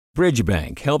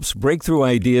Bridgebank helps breakthrough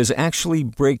ideas actually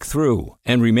break through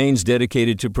and remains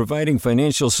dedicated to providing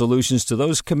financial solutions to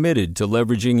those committed to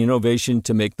leveraging innovation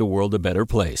to make the world a better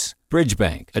place.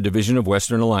 Bridgebank, a division of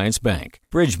Western Alliance Bank.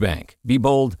 Bridgebank. Be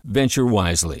bold, venture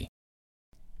wisely.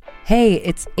 Hey,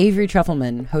 it's Avery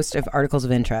Trufelman, host of Articles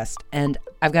of Interest, and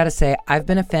I've got to say, I've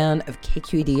been a fan of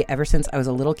KQED ever since I was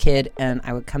a little kid, and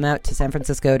I would come out to San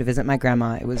Francisco to visit my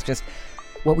grandma. It was just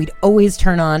what we'd always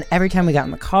turn on every time we got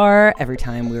in the car, every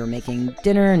time we were making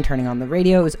dinner and turning on the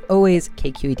radio. It was always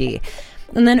KQED.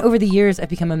 And then over the years, I've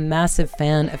become a massive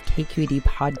fan of KQED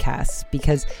podcasts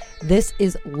because this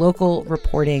is local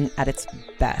reporting at its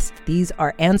best. These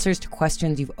are answers to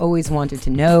questions you've always wanted to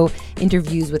know,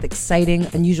 interviews with exciting,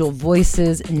 unusual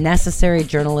voices, necessary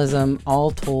journalism,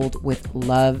 all told with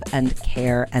love and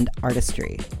care and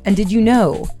artistry. And did you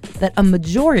know that a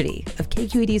majority of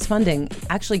KQED's funding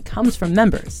actually comes from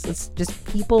members? It's just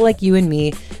people like you and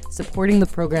me supporting the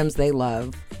programs they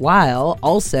love, while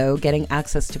also getting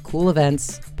access to cool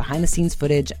events, behind-the-scenes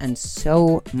footage, and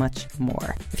so much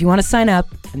more. If you want to sign up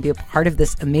and be a part of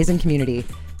this amazing community,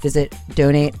 visit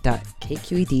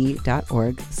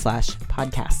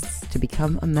donate.kqed.org/podcasts to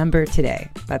become a member today.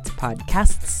 That's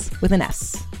podcasts with an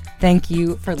S. Thank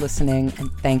you for listening, and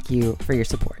thank you for your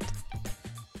support.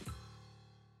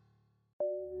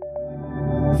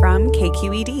 From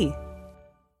KQED.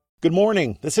 Good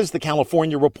morning. This is the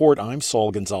California Report. I'm Saul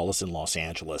Gonzalez in Los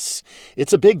Angeles.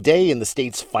 It's a big day in the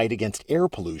state's fight against air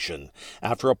pollution.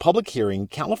 After a public hearing,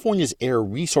 California's Air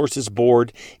Resources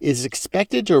Board is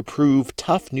expected to approve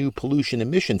tough new pollution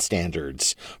emission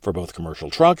standards for both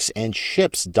commercial trucks and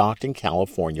ships docked in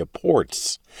California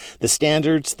ports. The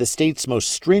standards, the state's most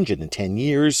stringent in 10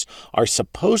 years, are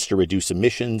supposed to reduce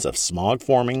emissions of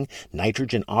smog-forming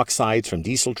nitrogen oxides from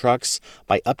diesel trucks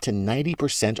by up to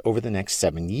 90% over the next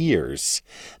 7 years.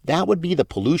 That would be the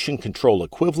pollution control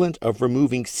equivalent of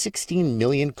removing 16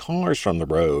 million cars from the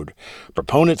road.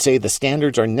 Proponents say the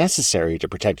standards are necessary to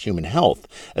protect human health,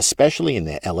 especially in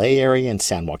the LA area and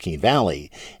San Joaquin Valley,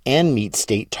 and meet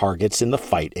state targets in the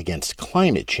fight against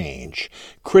climate change.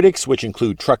 Critics, which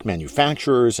include truck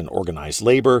manufacturers and organized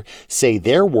labor, say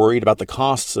they're worried about the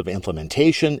costs of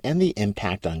implementation and the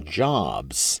impact on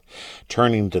jobs.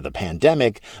 Turning to the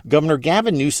pandemic, Governor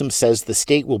Gavin Newsom says the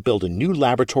state will build a new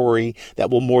laboratory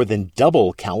that will more than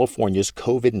double California's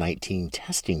COVID-19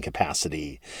 testing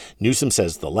capacity. Newsom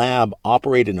says the lab,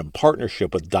 operated in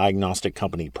partnership with diagnostic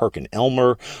company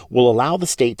PerkinElmer, will allow the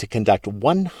state to conduct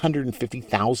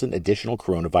 150,000 additional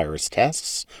coronavirus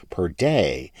tests per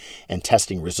day, and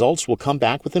testing results will come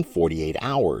back within 48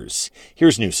 hours.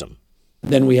 Here's Newsom.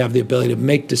 Then we have the ability to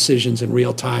make decisions in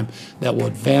real time that will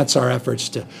advance our efforts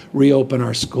to reopen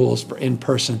our schools for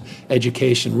in-person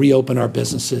education, reopen our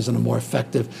businesses in a more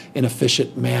effective and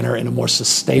efficient manner, in a more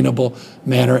sustainable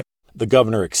manner. The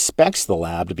governor expects the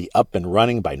lab to be up and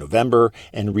running by November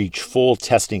and reach full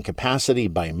testing capacity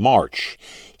by March.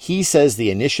 He says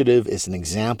the initiative is an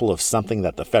example of something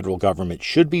that the federal government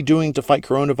should be doing to fight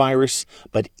coronavirus,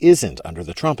 but isn't under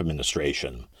the Trump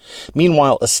administration.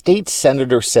 Meanwhile, a state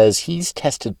senator says he's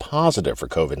tested positive for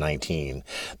COVID-19.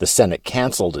 The Senate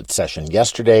canceled its session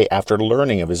yesterday after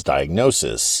learning of his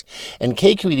diagnosis. And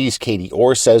KQED's Katie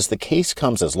Orr says the case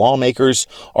comes as lawmakers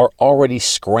are already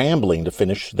scrambling to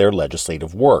finish their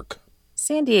legislative work.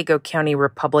 San Diego County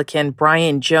Republican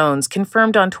Brian Jones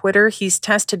confirmed on Twitter he's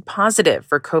tested positive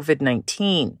for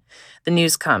COVID-19. The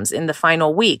news comes in the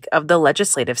final week of the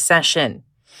legislative session.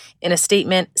 In a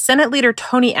statement, Senate Leader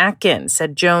Tony Atkins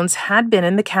said Jones had been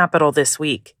in the Capitol this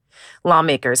week.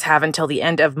 Lawmakers have until the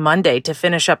end of Monday to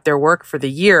finish up their work for the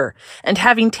year, and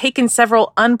having taken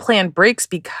several unplanned breaks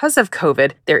because of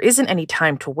COVID, there isn't any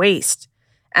time to waste.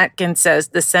 Atkins says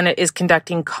the Senate is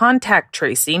conducting contact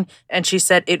tracing, and she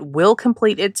said it will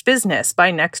complete its business by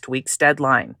next week's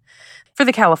deadline. For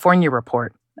the California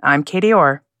Report, I'm Katie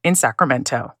Orr in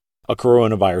Sacramento. A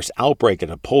coronavirus outbreak at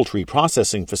a poultry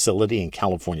processing facility in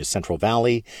California's Central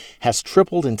Valley has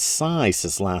tripled in size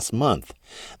since last month.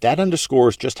 That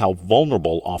underscores just how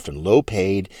vulnerable, often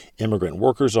low-paid, immigrant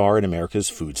workers are in America's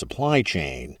food supply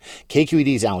chain.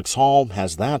 KQED's Alex Hall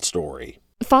has that story.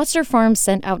 Foster Farms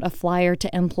sent out a flyer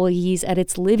to employees at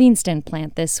its Livingston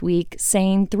plant this week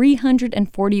saying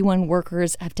 341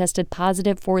 workers have tested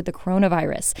positive for the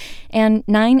coronavirus, and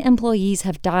 9 employees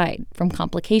have died from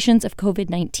complications of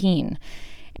COVID-19.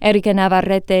 Erika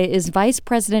Navarrete is vice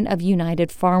president of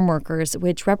United Farm Workers,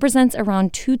 which represents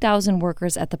around 2,000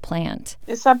 workers at the plant.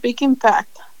 It's a big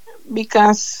impact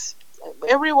because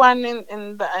everyone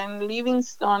in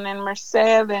Livingston and Merced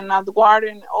and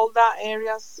Edgewater and all that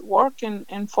areas work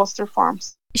in Foster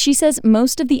Farms. She says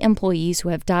most of the employees who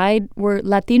have died were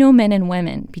Latino men and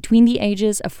women between the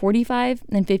ages of 45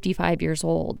 and 55 years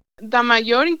old. The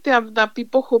majority of the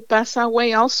people who pass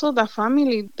away, also the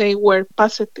family, they were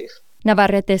positive.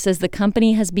 Navarrete says the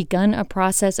company has begun a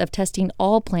process of testing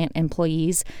all plant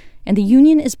employees, and the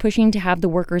union is pushing to have the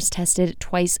workers tested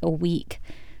twice a week.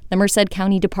 The Merced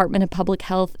County Department of Public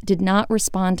Health did not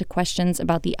respond to questions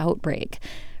about the outbreak.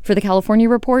 For the California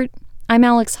Report, I'm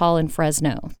Alex Hall in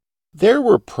Fresno. There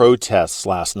were protests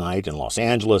last night in Los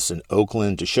Angeles and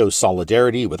Oakland to show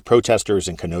solidarity with protesters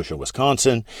in Kenosha,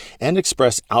 Wisconsin, and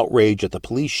express outrage at the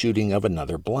police shooting of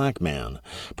another black man.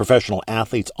 Professional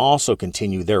athletes also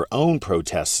continue their own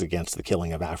protests against the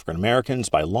killing of African Americans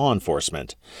by law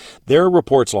enforcement. There are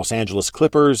reports Los Angeles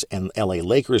Clippers and LA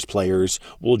Lakers players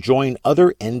will join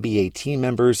other NBA team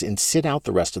members and sit out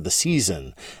the rest of the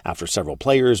season after several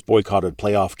players boycotted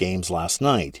playoff games last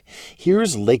night.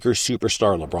 Here's Lakers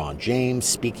superstar LeBron James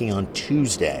speaking on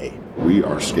Tuesday. We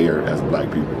are scared as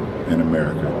black people in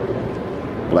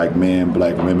America. Black men,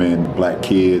 black women, black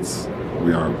kids,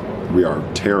 we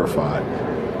are terrified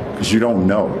because you don't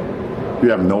know. You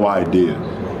have no idea.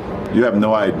 You have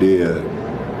no idea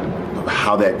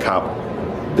how that cop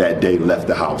that day left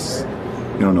the house.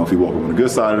 You don't know if he woke up on the good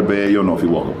side of the bed. You don't know if he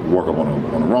woke up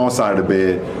on the wrong side of the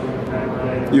bed.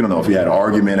 You don't know if he had an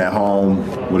argument at home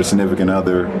with a significant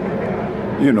other.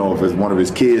 You know, if one of his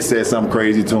kids said something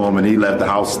crazy to him and he left the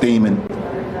house steaming.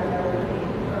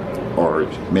 Or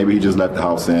maybe he just left the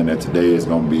house saying that today is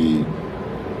going to be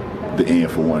the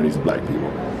end for one of these black people.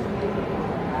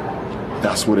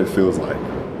 That's what it feels like.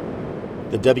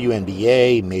 The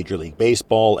WNBA, Major League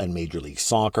Baseball, and Major League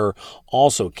Soccer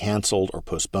also canceled or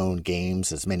postponed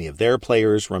games as many of their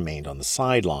players remained on the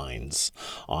sidelines.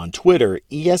 On Twitter,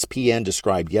 ESPN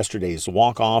described yesterday's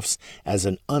walk-offs as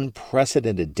an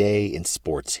unprecedented day in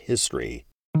sports history.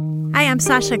 Hi, I'm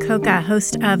Sasha Coca,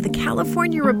 host of the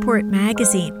California Report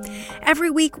magazine.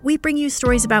 Every week, we bring you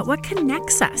stories about what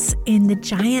connects us in the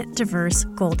giant, diverse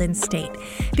Golden State.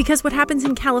 Because what happens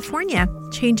in California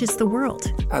changes the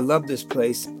world. I love this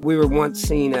place. We were once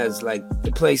seen as like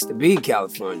the place to be,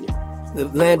 California. The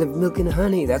land of milk and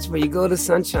honey. That's where you go to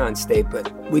Sunshine State,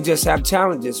 but we just have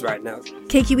challenges right now.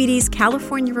 KQED's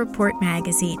California Report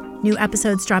magazine. New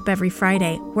episodes drop every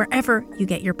Friday, wherever you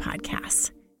get your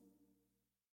podcasts.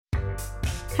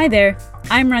 Hi there,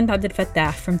 I'm Randa Abdel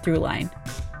Fattah from Throughline.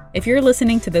 If you're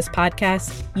listening to this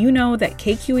podcast, you know that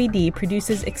KQED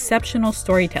produces exceptional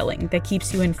storytelling that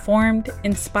keeps you informed,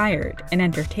 inspired, and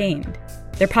entertained.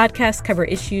 Their podcasts cover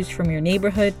issues from your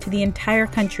neighborhood to the entire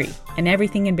country and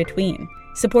everything in between.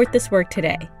 Support this work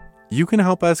today. You can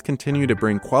help us continue to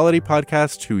bring quality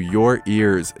podcasts to your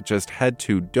ears. Just head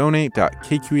to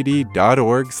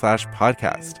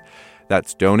donate.kqed.org/podcast.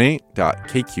 That's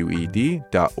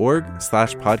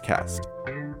donate.kqed.org/podcast.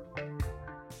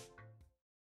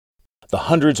 The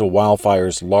hundreds of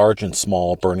wildfires, large and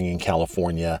small, burning in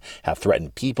California have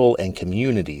threatened people and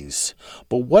communities.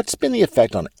 But what's been the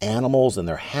effect on animals and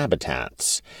their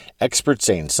habitats? Experts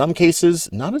say in some cases,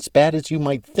 not as bad as you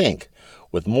might think.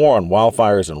 With more on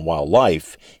wildfires and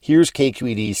wildlife, here's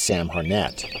KQED's Sam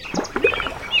Harnett.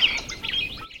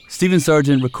 Stephen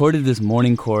Sargent recorded this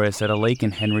morning chorus at a lake in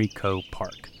Henry Coe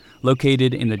Park.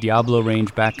 Located in the Diablo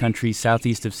Range backcountry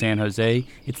southeast of San Jose,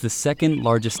 it's the second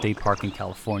largest state park in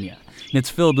California, and it's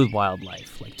filled with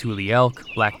wildlife like Thule elk,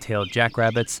 black-tailed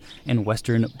jackrabbits, and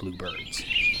western bluebirds.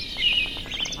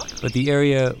 But the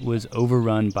area was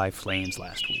overrun by flames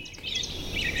last week.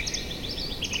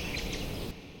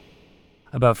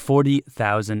 About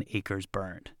 40,000 acres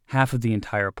burned, half of the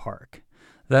entire park.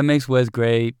 That makes Wes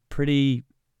Gray pretty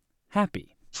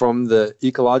happy. From the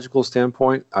ecological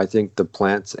standpoint, I think the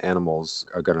plants and animals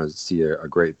are going to see a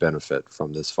great benefit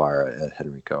from this fire at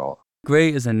Henry Coe.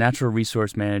 Gray is a natural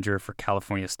resource manager for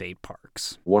California state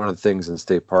parks. One of the things in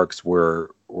state parks we're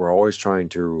always trying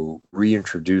to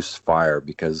reintroduce fire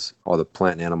because all the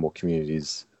plant and animal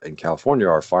communities in California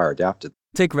are fire adapted.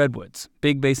 Take redwoods.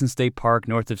 Big Basin State Park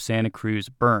north of Santa Cruz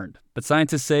burned, but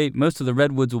scientists say most of the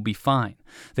redwoods will be fine.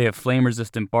 They have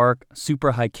flame-resistant bark,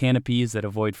 super high canopies that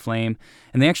avoid flame,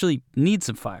 and they actually need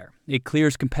some fire. It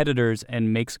clears competitors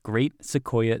and makes great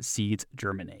sequoia seeds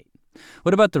germinate.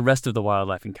 What about the rest of the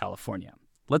wildlife in California?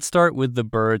 Let's start with the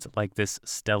birds like this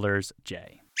Steller's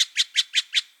jay.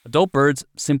 Adult birds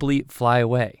simply fly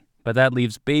away, but that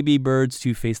leaves baby birds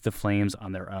to face the flames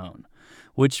on their own.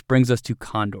 Which brings us to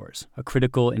condors, a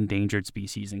critical endangered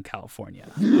species in California.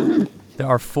 There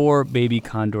are 4 baby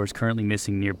condors currently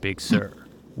missing near Big Sur,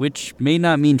 which may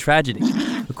not mean tragedy.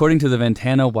 According to the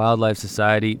Ventana Wildlife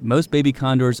Society, most baby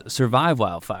condors survive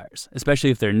wildfires, especially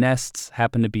if their nests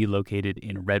happen to be located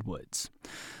in redwoods.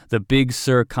 The Big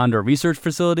Sur Condor Research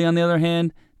Facility, on the other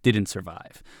hand, didn't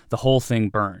survive. The whole thing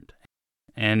burned,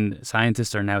 and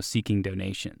scientists are now seeking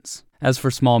donations. As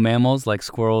for small mammals like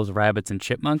squirrels, rabbits, and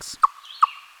chipmunks,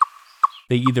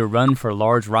 they either run for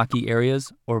large rocky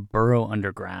areas or burrow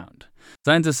underground.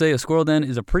 Scientists say a squirrel den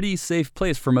is a pretty safe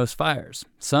place for most fires.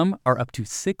 Some are up to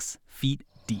 6 feet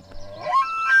deep.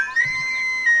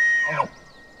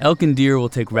 Elk and deer will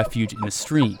take refuge in a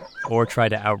stream or try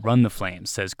to outrun the flames,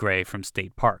 says Gray from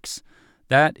State Parks.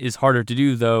 That is harder to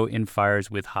do, though, in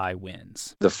fires with high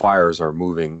winds. The fires are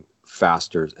moving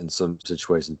faster in some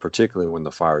situations, particularly when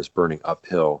the fire is burning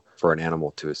uphill for an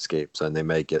animal to escape, so they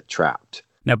may get trapped.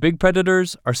 Now, big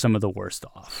predators are some of the worst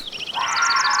off.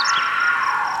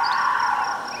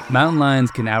 Mountain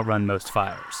lions can outrun most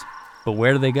fires, but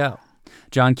where do they go?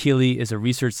 John Keeley is a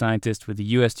research scientist with the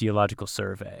U.S. Geological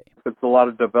Survey. It's a lot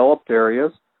of developed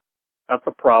areas. That's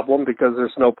a problem because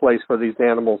there's no place for these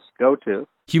animals to go to.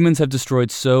 Humans have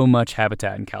destroyed so much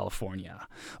habitat in California.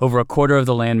 Over a quarter of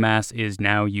the landmass is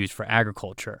now used for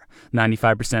agriculture.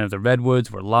 95% of the redwoods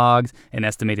were logged, an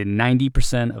estimated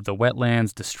 90% of the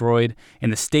wetlands destroyed,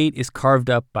 and the state is carved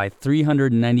up by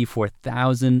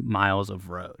 394,000 miles of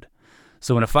road.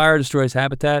 So when a fire destroys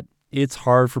habitat, it's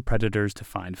hard for predators to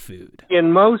find food.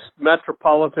 In most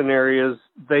metropolitan areas,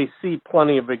 they see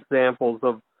plenty of examples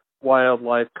of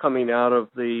wildlife coming out of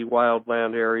the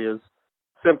wildland areas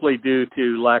simply due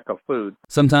to lack of food.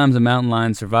 Sometimes a mountain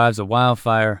lion survives a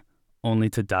wildfire only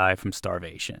to die from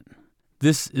starvation.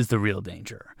 This is the real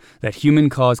danger, that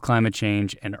human-caused climate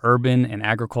change and urban and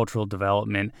agricultural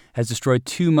development has destroyed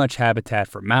too much habitat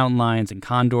for mountain lions and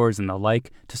condors and the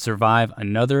like to survive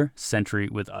another century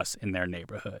with us in their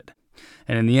neighborhood.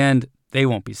 And in the end, they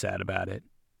won't be sad about it.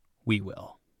 We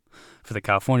will. For the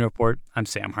California Report, I'm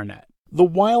Sam Harnett. The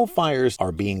wildfires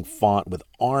are being fought with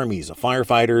armies of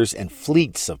firefighters and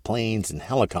fleets of planes and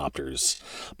helicopters.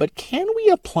 But can we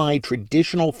apply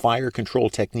traditional fire control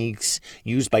techniques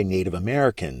used by Native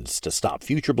Americans to stop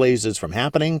future blazes from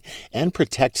happening and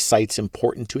protect sites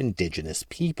important to Indigenous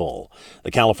people?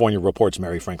 The California Report's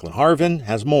Mary Franklin Harvin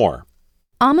has more.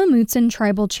 Amamutsan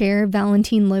Tribal Chair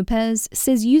Valentin Lopez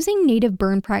says using native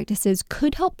burn practices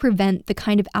could help prevent the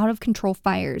kind of out-of-control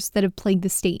fires that have plagued the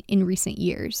state in recent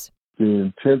years. The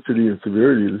intensity and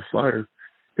severity of this fire,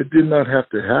 it did not have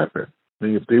to happen. I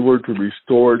mean, if they were to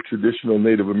restore traditional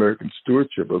Native American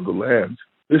stewardship of the lands,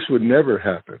 this would never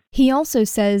happen. He also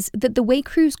says that the way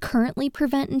crews currently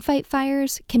prevent and fight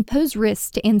fires can pose risks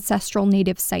to ancestral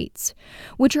native sites,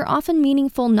 which are often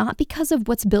meaningful not because of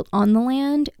what's built on the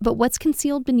land, but what's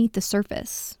concealed beneath the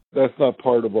surface. That's not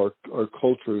part of our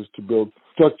culture, is to build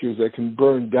structures that can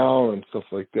burn down and stuff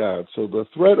like that. So the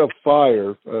threat of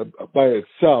fire by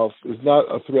itself is not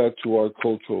a threat to our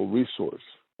cultural resource.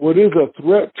 What is a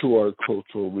threat to our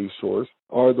cultural resource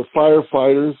are the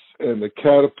firefighters and the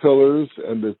caterpillars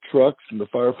and the trucks and the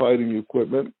firefighting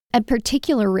equipment. At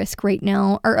particular risk right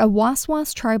now are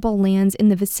Awaswas tribal lands in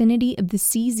the vicinity of the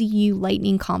CZU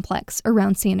Lightning Complex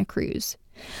around Santa Cruz.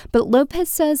 But Lopez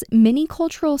says many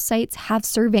cultural sites have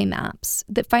survey maps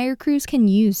that fire crews can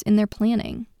use in their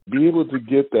planning. Be able to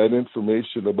get that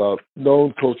information about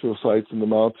known cultural sites in the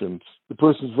mountains. The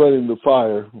person's running the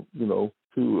fire,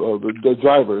 to the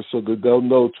drivers, so that they'll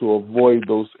know to avoid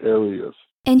those areas.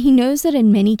 And he knows that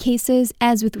in many cases,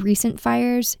 as with recent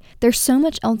fires, there's so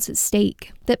much else at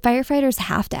stake that firefighters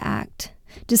have to act,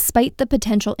 despite the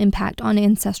potential impact on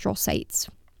ancestral sites.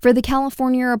 For the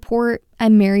California Report,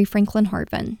 I'm Mary Franklin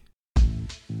Harvin.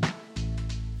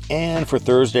 And for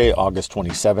Thursday, August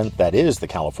 27th, that is the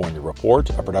California Report,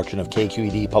 a production of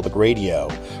KQED Public Radio.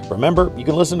 Remember, you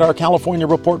can listen to our California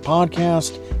Report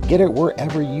podcast. Get it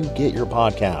wherever you get your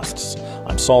podcasts.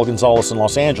 I'm Saul Gonzalez in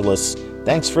Los Angeles.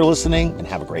 Thanks for listening and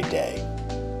have a great day.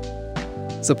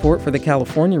 Support for the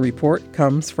California Report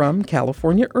comes from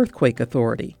California Earthquake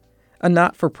Authority, a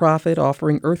not-for-profit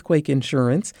offering earthquake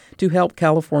insurance to help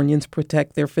Californians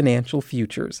protect their financial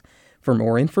futures. For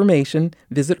more information,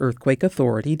 visit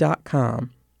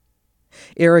earthquakeauthority.com.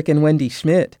 Eric and Wendy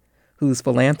Schmidt, whose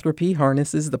philanthropy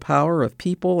harnesses the power of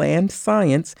people and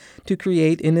science to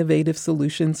create innovative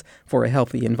solutions for a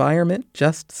healthy environment,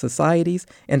 just societies,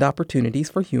 and opportunities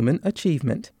for human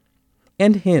achievement.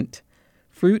 And Hint,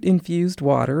 fruit-infused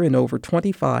water in over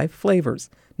 25 flavors,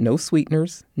 no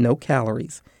sweeteners, no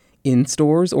calories. In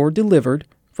stores or delivered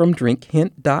from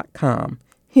drinkhint.com.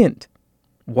 Hint,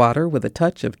 water with a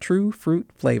touch of true fruit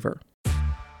flavor.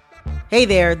 Hey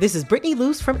there, this is Brittany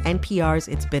Luce from NPR's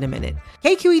It's Been a Minute.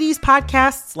 KQED's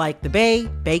podcasts like The Bay,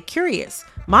 Bay Curious,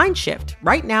 Mind Shift,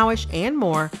 Right Nowish, and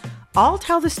more all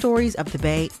tell the stories of the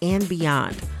Bay and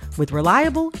beyond with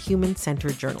reliable,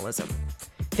 human-centered journalism.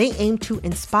 They aim to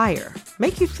inspire,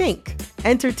 make you think,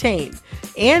 entertain,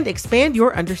 and expand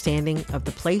your understanding of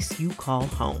the place you call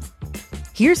home.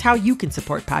 Here's how you can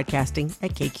support podcasting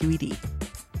at KQED.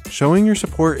 Showing your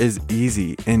support is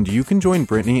easy, and you can join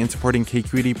Brittany in supporting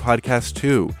KQED Podcast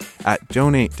too at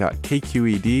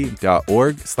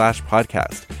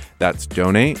donate.kqed.org/podcast. That's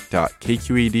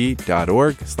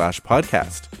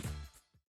donate.kqed.org/podcast.